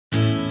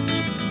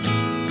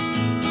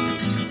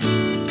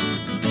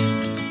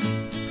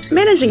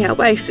Managing our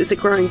waste is a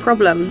growing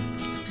problem.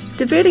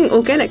 Diverting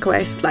organic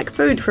waste, like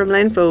food from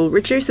landfill,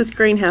 reduces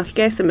greenhouse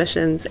gas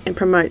emissions and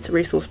promotes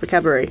resource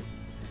recovery.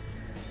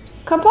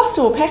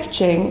 Compostable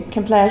packaging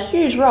can play a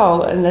huge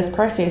role in this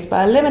process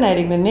by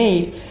eliminating the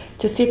need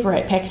to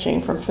separate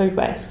packaging from food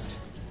waste.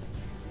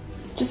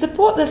 To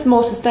support this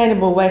more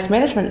sustainable waste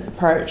management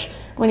approach,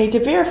 we need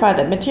to verify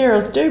that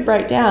materials do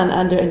break down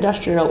under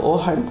industrial or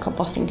home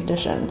composting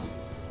conditions.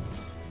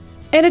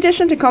 In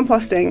addition to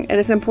composting, it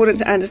is important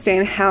to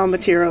understand how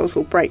materials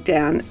will break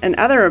down in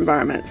other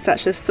environments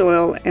such as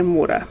soil and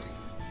water.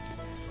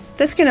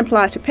 This can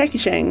apply to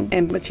packaging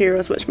and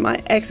materials which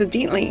might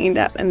accidentally end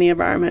up in the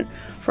environment,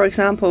 for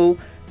example,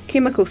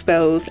 chemical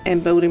spills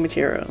and building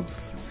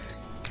materials.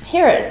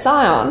 Here at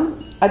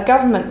Scion, a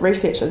government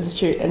research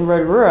institute in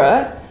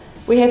Rotorua,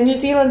 we have New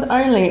Zealand's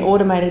only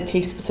automated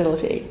test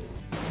facility.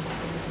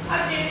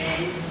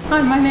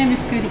 Hi, my name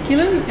is Kudi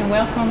Killen and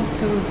welcome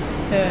to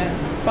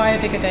the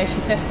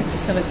biodegradation testing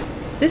facility.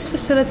 This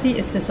facility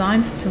is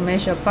designed to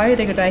measure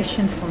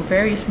biodegradation from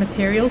various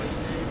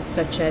materials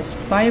such as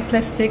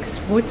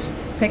bioplastics, wood,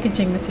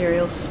 packaging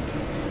materials.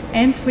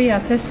 And we are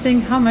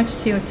testing how much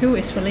CO2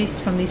 is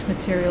released from these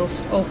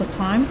materials over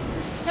time.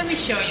 Let me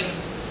show you.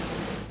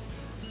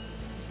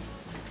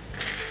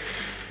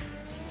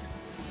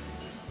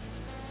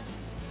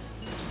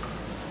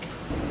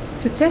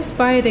 To test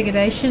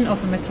biodegradation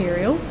of a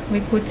material, we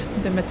put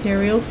the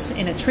materials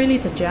in a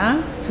 3-liter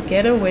jar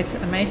together with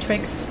a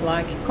matrix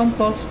like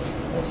compost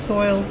or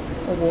soil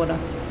or water.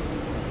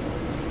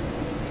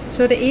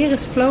 So the air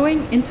is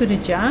flowing into the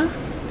jar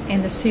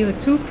and the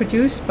CO2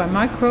 produced by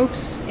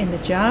microbes in the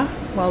jar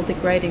while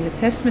degrading the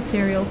test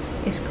material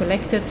is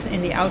collected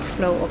in the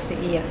outflow of the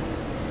air.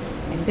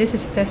 And this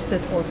is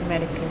tested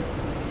automatically.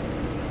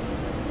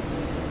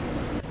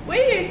 We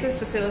use this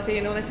facility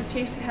in order to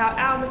test how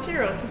our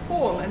materials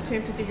perform in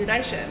terms of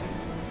degradation.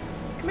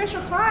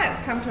 Commercial clients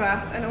come to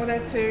us in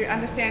order to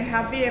understand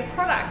how their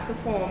products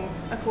perform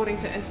according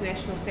to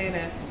international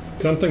standards.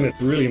 Something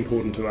that's really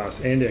important to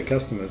us and our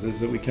customers is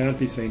that we can't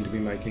be seen to be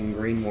making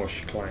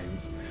greenwash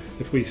claims.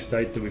 If we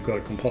state that we've got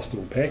a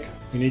compostable pack,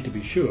 we need to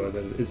be sure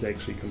that it is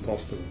actually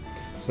compostable.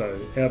 So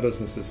our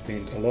business has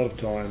spent a lot of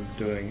time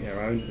doing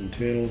our own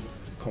internal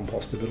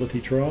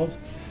compostability trials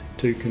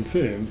to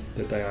confirm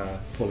that they are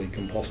fully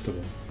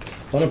compostable.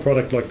 On a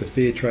product like the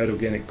Fair Trade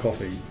Organic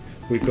Coffee,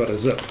 we've got a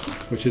zip,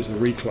 which is a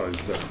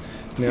reclosed zip.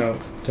 Now,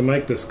 to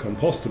make this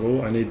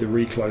compostable, I need the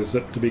reclosed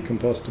zip to be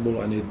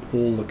compostable, I need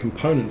all the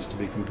components to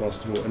be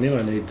compostable, and then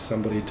I need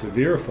somebody to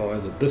verify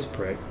that this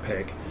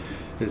pack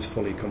is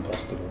fully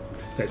compostable.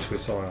 That's where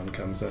Scion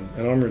comes in,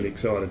 and I'm really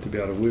excited to be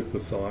able to work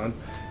with Scion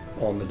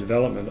on the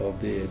development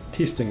of their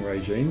testing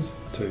regimes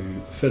to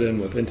fit in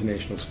with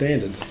international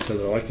standards so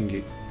that I can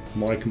get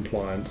my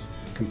compliance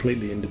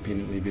completely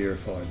independently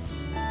verified.